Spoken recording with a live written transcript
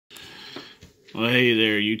Well, hey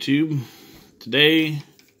there, YouTube. Today,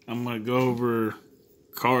 I'm going to go over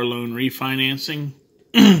car loan refinancing.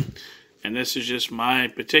 And this is just my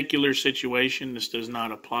particular situation. This does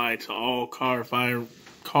not apply to all car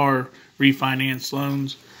refinance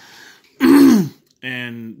loans.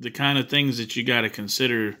 And the kind of things that you got to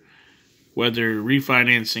consider whether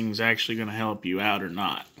refinancing is actually going to help you out or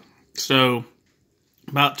not. So,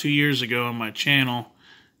 about 2 years ago on my channel,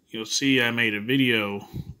 you'll see I made a video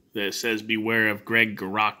that says beware of Greg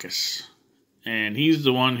Garakis. And he's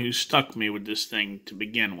the one who stuck me with this thing to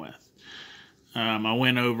begin with. I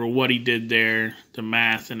went over what he did there, the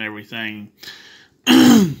math and everything,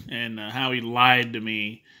 and how he lied to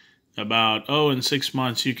me about, in 6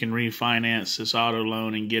 months you can refinance this auto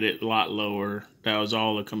loan and get it a lot lower. That was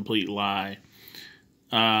all a complete lie.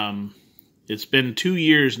 It's been 2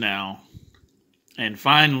 years now, and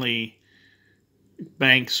finally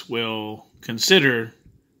banks will consider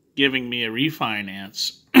giving me a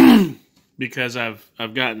refinance because I've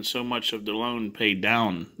gotten so much of the loan paid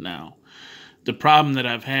down now. The problem that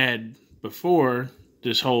I've had before for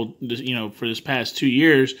this past 2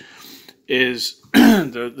 years is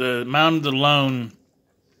the amount of the loan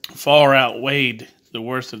far outweighed the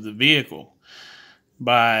worth of the vehicle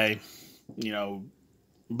by,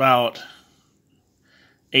 about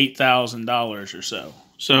 $8,000 or so.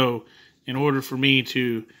 So in order for me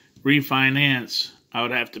to refinance, I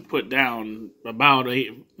would have to put down about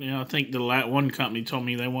I think the one company told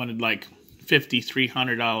me they wanted like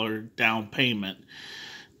 $5,300 down payment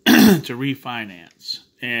to refinance.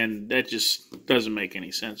 And that just doesn't make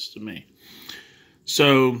any sense to me.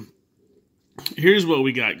 So here's what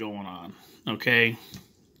we got going on, okay?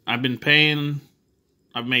 I've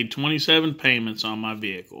made 27 payments on my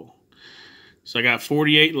vehicle. So I got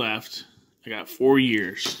 48 left. I got 4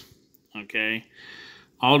 years, okay?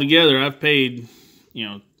 Altogether, I've paid,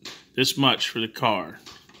 this much for the car.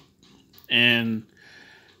 And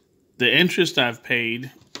the interest I've paid,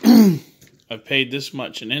 I've paid this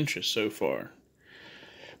much in interest so far.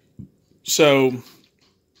 So,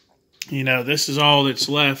 this is all that's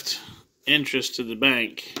left interest to the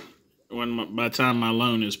bank by the time my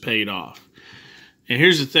loan is paid off. And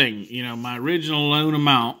here's the thing, my original loan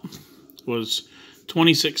amount was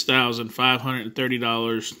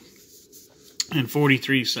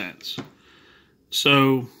 $26,530.43.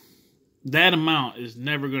 So that amount is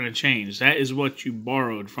never going to change. That is what you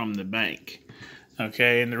borrowed from the bank.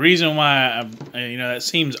 Okay, and the reason why that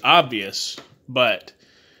seems obvious, but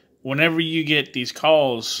whenever you get these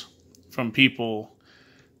calls from people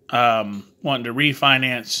wanting to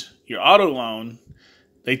refinance your auto loan,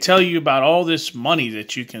 they tell you about all this money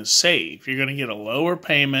that you can save. You're going to get a lower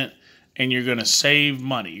payment and you're going to save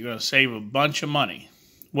money. You're going to save a bunch of money.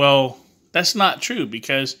 Well, that's not true,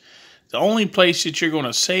 because the only place that you're going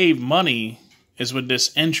to save money is with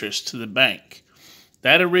this interest to the bank.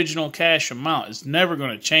 That original cash amount is never going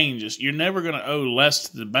to change. You're never going to owe less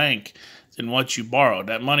to the bank than what you borrowed.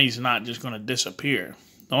 That money's not just going to disappear.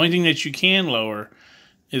 The only thing that you can lower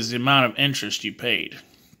is the amount of interest you paid.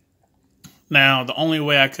 Now, the only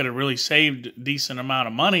way I could have really saved a decent amount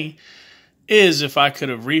of money is if I could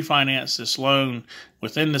have refinanced this loan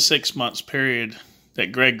within the 6 months period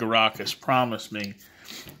that Greg Garakis promised me,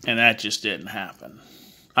 and that just didn't happen.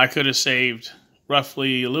 I could have saved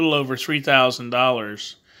roughly a little over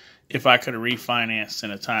 $3,000 if I could have refinanced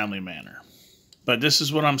in a timely manner. But this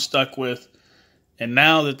is what I'm stuck with, and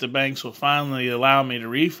now that the banks will finally allow me to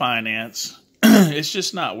refinance, it's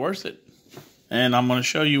just not worth it. And I'm going to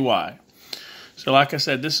show you why. So like I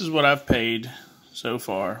said, this is what I've paid so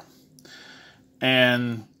far.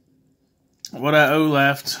 And what I owe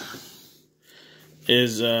left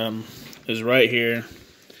is right here.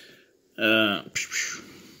 Come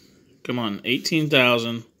on,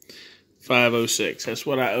 $18,506. That's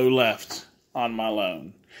what I owe left on my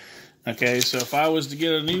loan. Okay, so if I was to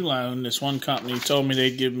get a new loan, this one company told me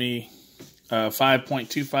they'd give me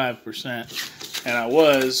 5.25%, and I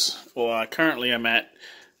currently am at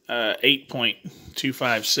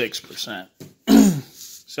 8.256%.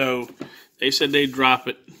 So they said they'd drop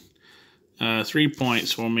it 3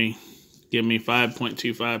 points for me, give me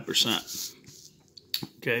 5.25%.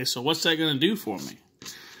 Okay, so what's that going to do for me?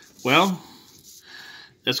 Well,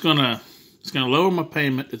 it's going to lower my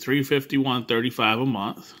payment to $351.35 a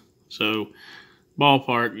month. So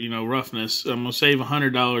ballpark, roughness, I'm going to save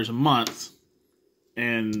 $100 a month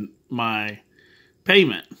in my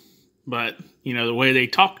payment. But, the way they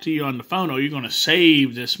talk to you on the phone, you're going to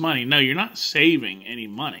save this money. No, you're not saving any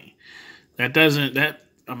money. That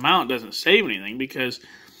amount doesn't save anything, because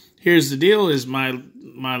here's the deal: is my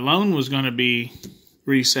loan was going to be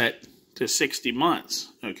reset to 60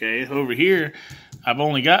 months. Okay, over here, I've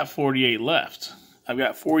only got 48 left. I've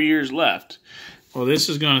got 4 years left. Well, this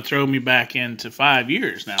is going to throw me back into 5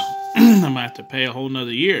 years now. I'm going to have to pay a whole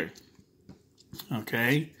nother year.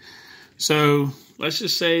 Okay, so let's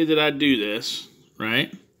just say that I do this,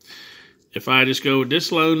 right? If I just go with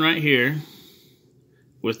this loan right here,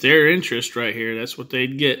 with their interest right here, that's what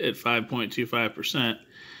they'd get at 5.25%.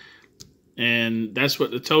 And that's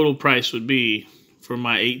what the total price would be for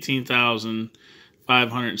my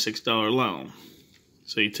 $18,506 loan.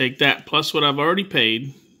 So you take that plus what I've already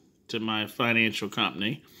paid to my financial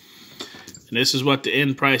company, and this is what the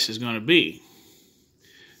end price is going to be.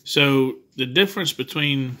 So the difference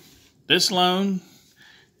between this loan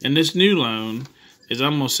and this new loan is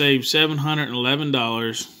I'm going to save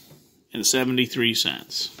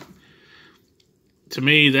 $711.73. To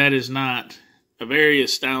me, that is not a very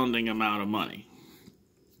astounding amount of money.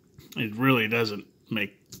 It really doesn't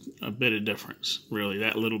make a bit of difference, really,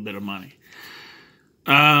 that little bit of money.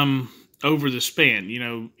 Over the span, you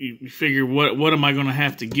know, you figure what am I going to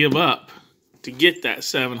have to give up to get that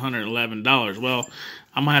 $711? Well,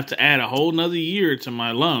 I'm going to have to add a whole nother year to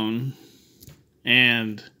my loan,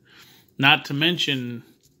 and not to mention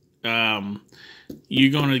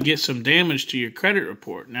you're going to get some damage to your credit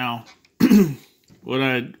report. Now,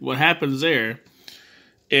 what happens there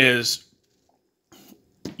is,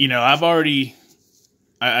 you know,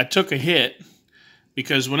 I took a hit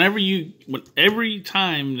because every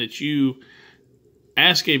time that you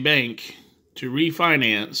ask a bank to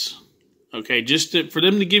refinance, okay, for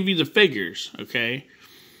them to give you the figures, okay,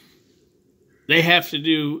 they have to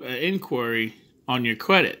do an inquiry on your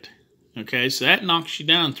credit, okay, so that knocks you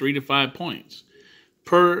down 3 to 5 points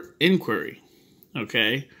per inquiry,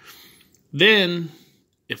 okay. Then,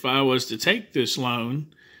 if I was to take this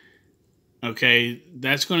loan, okay,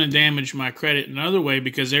 that's going to damage my credit another way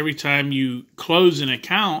because every time you close an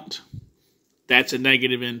account, that's a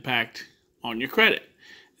negative impact on your credit.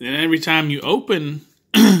 And then every time you open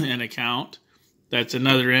an account, that's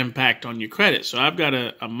another impact on your credit. So I've got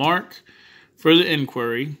a mark for the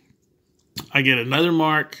inquiry. I get another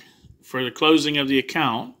mark for the closing of the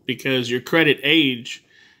account because your credit age,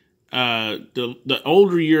 the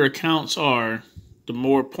older your accounts are, the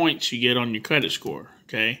more points you get on your credit score,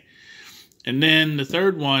 okay? And then the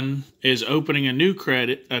third one is opening a new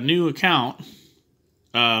account.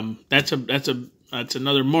 That's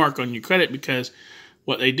another mark on your credit because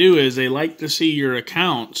what they do is they like to see your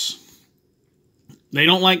accounts. They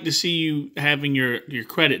don't like to see you having your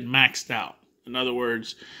credit maxed out. In other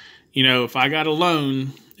words, you know, if I got a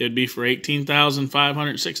loan, it'd be for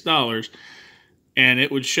 $18,506, and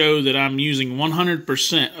it would show that I'm using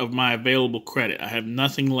 100% of my available credit. I have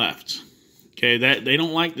nothing left. Okay, that they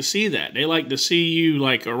don't like to see that. They like to see you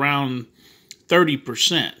like around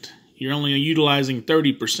 30%. You're only utilizing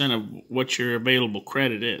 30% of what your available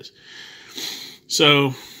credit is.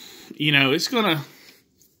 So, you know, it's gonna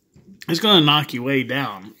knock you way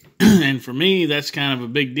down. And for me, that's kind of a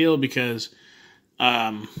big deal because,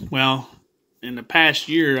 well, in the past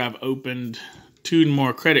year, I've opened 2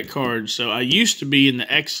 more credit cards. So I used to be in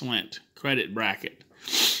the excellent credit bracket.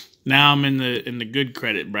 Now I'm in the good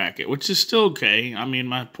credit bracket, which is still okay. I mean,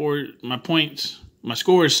 my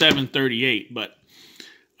score is 738, but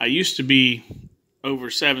I used to be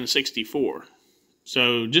over 764.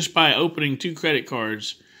 So just by opening 2 credit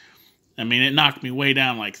cards, I mean, it knocked me way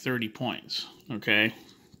down like 30 points, okay?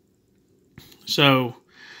 So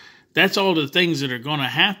that's all the things that are going to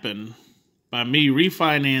happen by me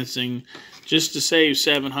refinancing just to save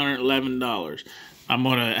 $711. I'm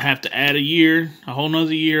going to have to add a whole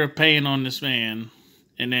nother year of paying on this van,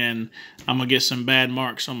 and then I'm going to get some bad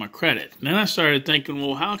marks on my credit. And then I started thinking,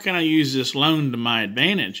 well, how can I use this loan to my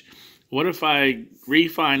advantage? What if I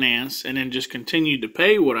refinance and then just continue to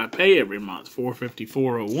pay what I pay every month,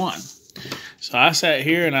 $454.01? So I sat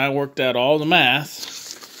here and I worked out all the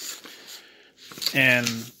math, and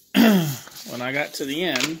when I got to the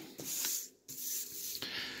end,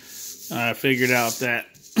 I figured out that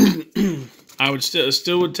it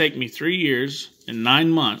still would take me 3 years and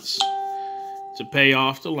 9 months to pay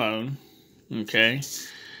off the loan, okay?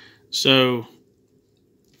 So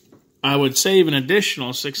I would save an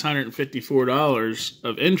additional $654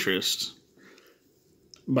 of interest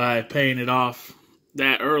by paying it off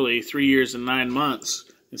that early, 3 years and 9 months,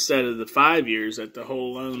 instead of the 5 years that the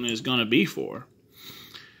whole loan is going to be for.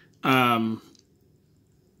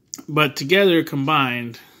 But together,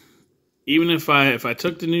 combined, even if I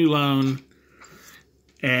took the new loan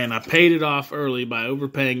and I paid it off early by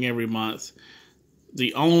overpaying every month,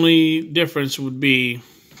 the only difference would be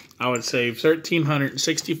I would save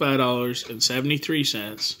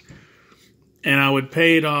 $1,365.73 and I would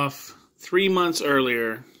pay it off 3 months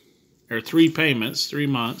earlier, or 3 payments, 3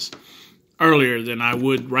 months earlier than I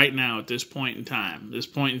would right now at this point in time. This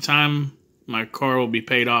point in time, my car will be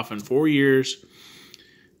paid off in 4 years.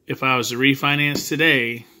 If I was to refinance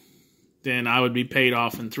today, then I would be paid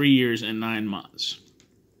off in 3 years and 9 months.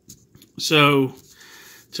 So,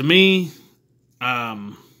 to me,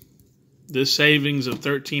 this savings of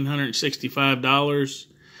 $1,365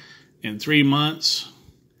 in 3 months,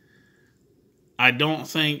 I don't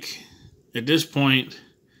think at this point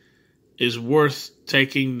is worth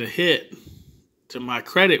taking the hit to my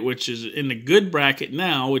credit, which is in the good bracket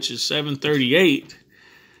now, which is 738.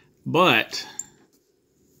 But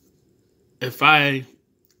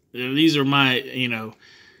these are my,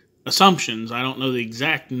 assumptions. I don't know the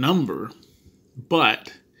exact number,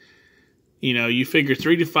 but, you figure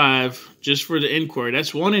 3 to 5 just for the inquiry.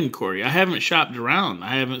 That's one inquiry. I haven't shopped around.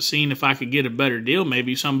 I haven't seen if I could get a better deal.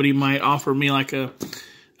 Maybe somebody might offer me like a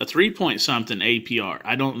 3-point something APR.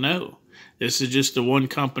 I don't know. This is just the one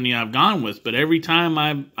company I've gone with. But every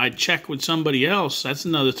time I check with somebody else, that's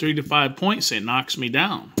another 3 to 5 points that knocks me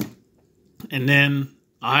down. And then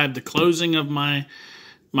I have the closing of my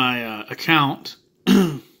account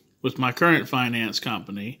with my current finance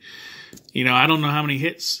company. I don't know how many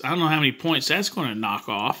hits, I don't know how many points that's going to knock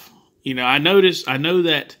off. I know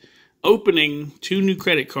that opening 2 new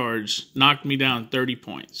credit cards knocked me down 30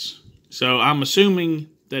 points. So I'm assuming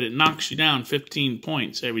that it knocks you down 15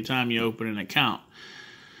 points every time you open an account.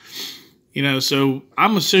 So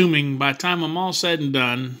I'm assuming by the time I'm all said and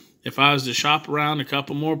done, if I was to shop around a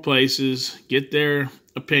couple more places, get their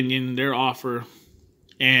opinion, their offer,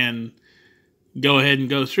 and go ahead and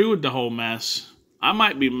go through with the whole mess, I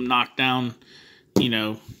might be knocked down,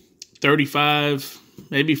 35,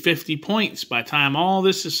 maybe 50 points by the time all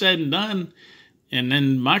this is said and done. And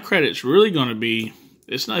then my credit's really going to be,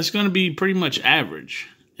 it's going to be pretty much average.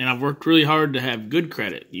 And I've worked really hard to have good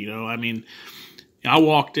credit. I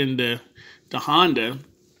walked into Honda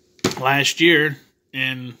last year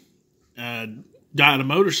and got a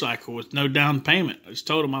motorcycle with no down payment. I just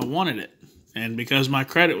told them I wanted it. And because my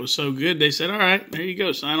credit was so good, they said, all right, there you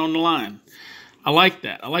go, sign on the line. I like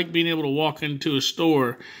that. I like being able to walk into a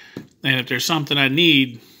store, and if there's something I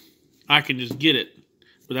need, I can just get it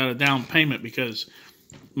without a down payment because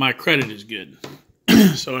my credit is good.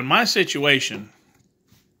 So in my situation,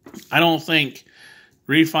 I don't think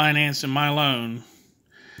refinancing my loan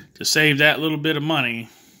to save that little bit of money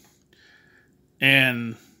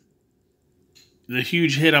and the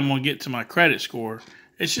huge hit I'm going to get to my credit score,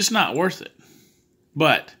 it's just not worth it.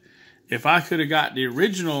 But if I could have got the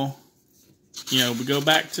original, we go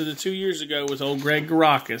back to the 2 years ago with old Greg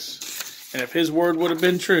Garakis, and if his word would have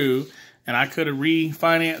been true, and I could have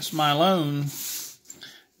refinanced my loan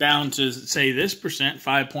down to, say, this percent,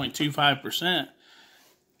 5.25%,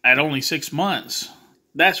 at only 6 months,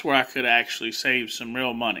 that's where I could have actually saved some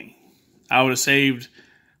real money. I would have saved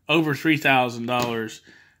over $3,000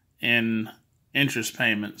 in interest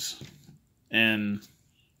payments. And,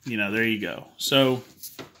 there you go. So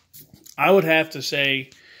I would have to say,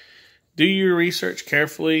 do your research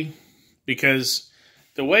carefully, because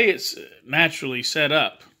the way it's naturally set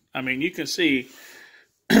up, you can see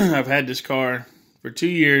I've had this car for 2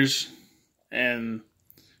 years and,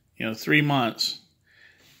 3 months.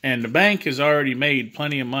 And the bank has already made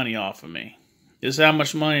plenty of money off of me. This is how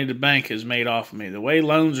much money the bank has made off of me. The way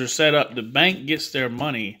loans are set up, the bank gets their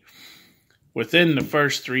money within the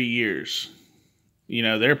first 3 years.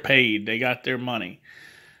 They're paid. They got their money.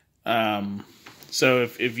 So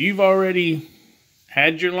if you've already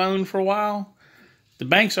had your loan for a while, the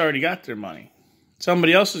bank's already got their money.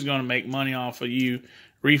 Somebody else is going to make money off of you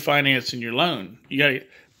refinancing your loan. You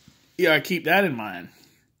gotta keep that in mind.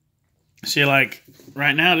 See, like,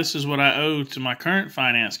 right now, this is what I owe to my current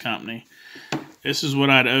finance company. This is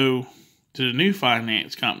what I'd owe to the new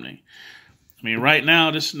finance company. Right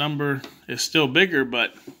now, this number is still bigger,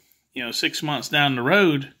 but, 6 months down the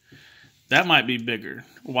road, that might be bigger.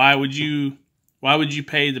 Why would you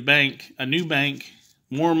pay the bank, a new bank,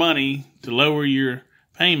 more money to lower your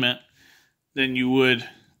payment than you would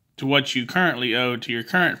to what you currently owe to your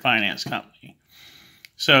current finance company?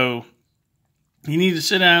 So, you need to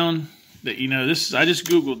sit down. This is, I just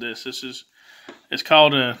Googled this. It's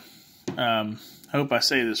called hope I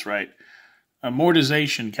say this right,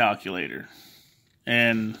 amortization calculator.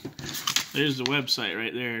 And there's the website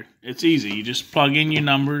right there. It's easy. You just plug in your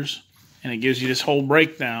numbers, and it gives you this whole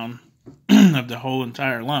breakdown of the whole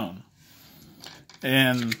entire loan.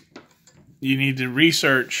 And you need to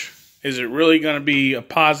research, is it really going to be a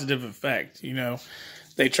positive effect?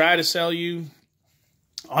 They try to sell you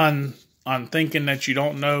on thinking that you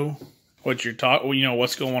don't know what you're talking, you know,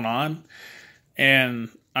 what's going on. And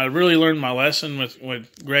I really learned my lesson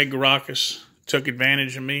with Greg Garakis took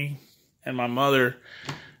advantage of me and my mother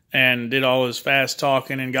and did all his fast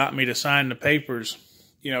talking and got me to sign the papers.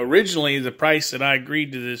 You know, originally the price that I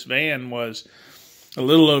agreed to this van was a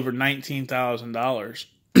little over $19,000.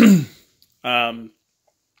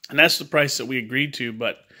 And that's the price that we agreed to,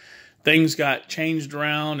 but things got changed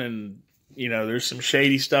around and, you know, there's some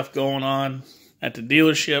shady stuff going on at the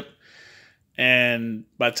dealership. And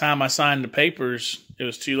by the time I signed the papers, it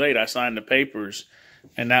was too late. I signed the papers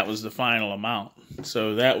and that was the final amount.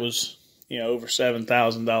 So that was, you know, over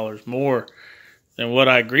 $7,000 more than what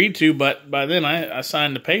I agreed to. But by then I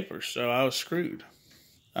signed the papers, so I was screwed.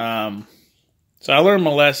 So I learned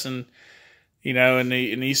my lesson. You know, and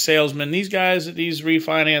these salesmen, these guys at these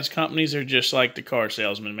refinance companies are just like the car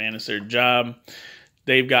salesman, man. It's their job.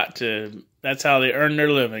 They've got to, that's how they earn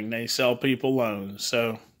their living. They sell people loans.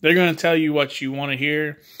 So they're going to tell you what you want to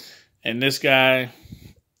hear. And this guy,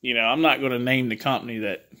 you know, I'm not going to name the company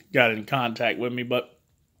that got in contact with me, but,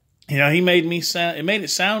 you know, he made me sound, it made it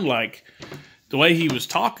sound like the way he was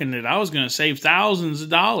talking that I was going to save thousands of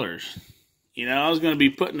dollars. You know, I was going to be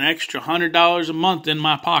putting an extra $100 a month in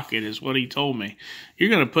my pocket is what he told me. You're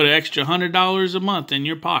going to put an extra $100 a month in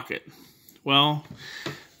your pocket. Well,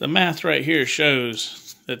 the math right here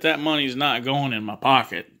shows that that money's not going in my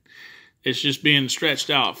pocket. It's just being stretched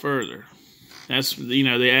out further. That's, you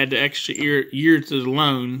know, they add the extra year to the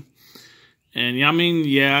loan. And I mean,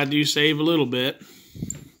 yeah, I do save a little bit,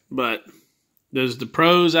 but does the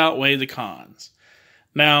pros outweigh the cons?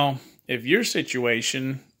 Now, if your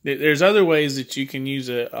situation, there's other ways that you can use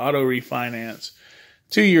an auto refinance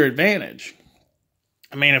to your advantage.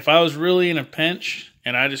 I mean, if I was really in a pinch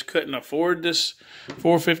and I just couldn't afford this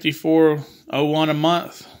 $454.01 a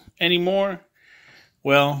month anymore,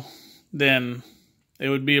 well, then it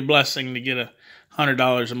would be a blessing to get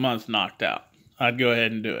 $100 a month knocked out. I'd go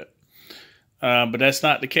ahead and do it. But that's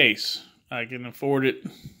not the case. I can afford it.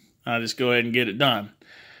 I just go ahead and get it done.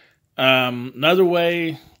 Another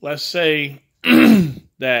way, let's say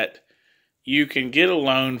that you can get a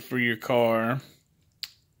loan for your car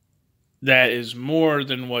that is more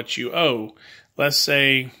than what you owe. Let's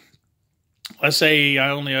say I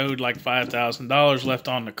only owed like $5,000 left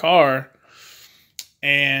on the car,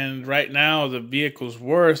 and right now the vehicle's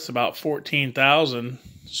worth about $14,000.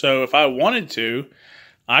 So if I wanted to,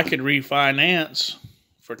 I could refinance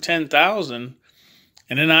for $10,000,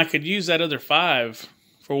 and then I could use that other $5,000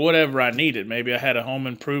 for whatever I needed. Maybe I had a home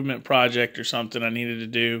improvement project or something I needed to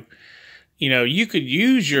do. You know, you could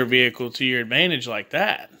use your vehicle to your advantage like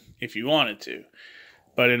that if you wanted to.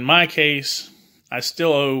 But in my case, I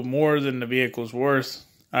still owe more than the vehicle's worth.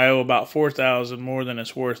 I owe about $4,000 more than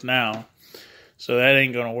it's worth now. So that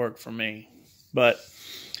ain't going to work for me. But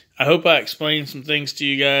I hope I explained some things to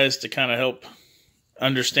you guys to kind of help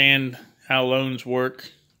understand how loans work.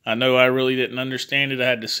 I know I really didn't understand it. I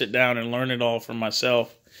had to sit down and learn it all for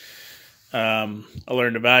myself. I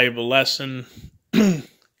learned a valuable lesson,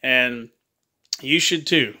 and you should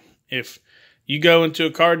too. If you go into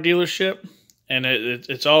a car dealership and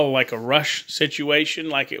it's all like a rush situation,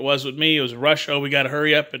 like it was with me, it was a rush. Oh, we got to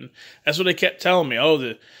hurry up, and that's what they kept telling me.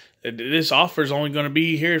 Oh, this offer is only going to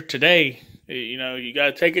be here today. You know, you got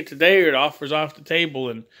to take it today, or the offer's off the table,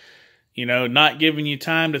 and you know, not giving you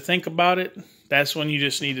time to think about it. That's when you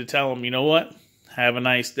just need to tell them, you know what, have a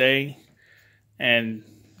nice day, and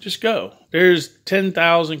just go. There's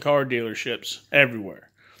 10,000 car dealerships everywhere.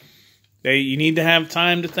 You need to have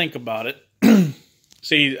time to think about it.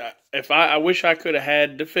 See, if I wish I could have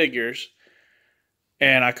had the figures,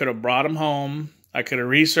 and I could have brought them home. I could have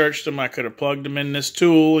researched them. I could have plugged them in this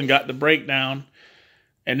tool and got the breakdown,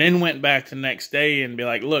 and then went back the next day and be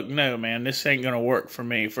like, look, no, man, this ain't going to work for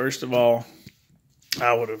me. First of all,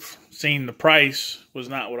 I would have seen the price was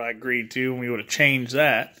not what I agreed to, and we would have changed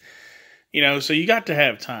that. You know, so you got to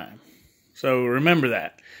have time. So remember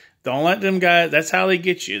that. Don't let them guys, that's how they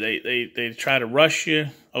get you. They try to rush you.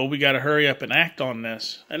 Oh, we got to hurry up and act on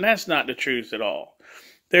this. And that's not the truth at all.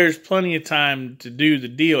 There's plenty of time to do the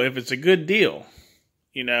deal if it's a good deal.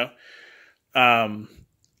 You know,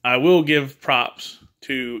 I will give props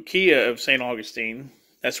to Kia of St. Augustine.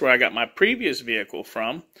 That's where I got my previous vehicle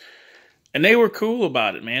from. And they were cool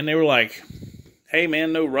about it, man. They were like, hey,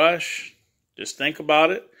 man, no rush. Just think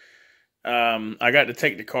about it. I got to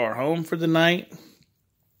take the car home for the night.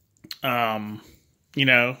 You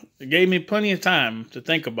know, it gave me plenty of time to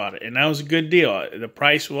think about it. And that was a good deal. The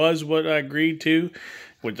price was what I agreed to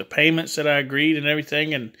with the payments that I agreed and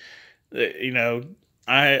everything. And, you know,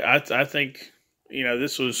 I think, you know,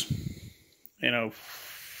 this was, you know,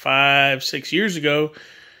 5-6 years ago.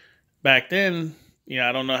 back then,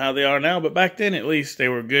 I don't know how they are now, but back then at least they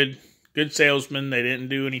were good salesmen. They didn't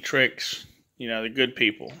do any tricks. They're good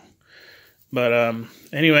people. But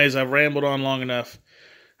anyways, I've rambled on long enough.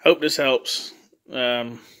 Hope this helps.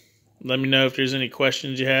 Let me know if there's any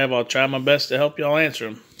questions you have. I'll try my best to help y'all answer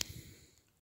them.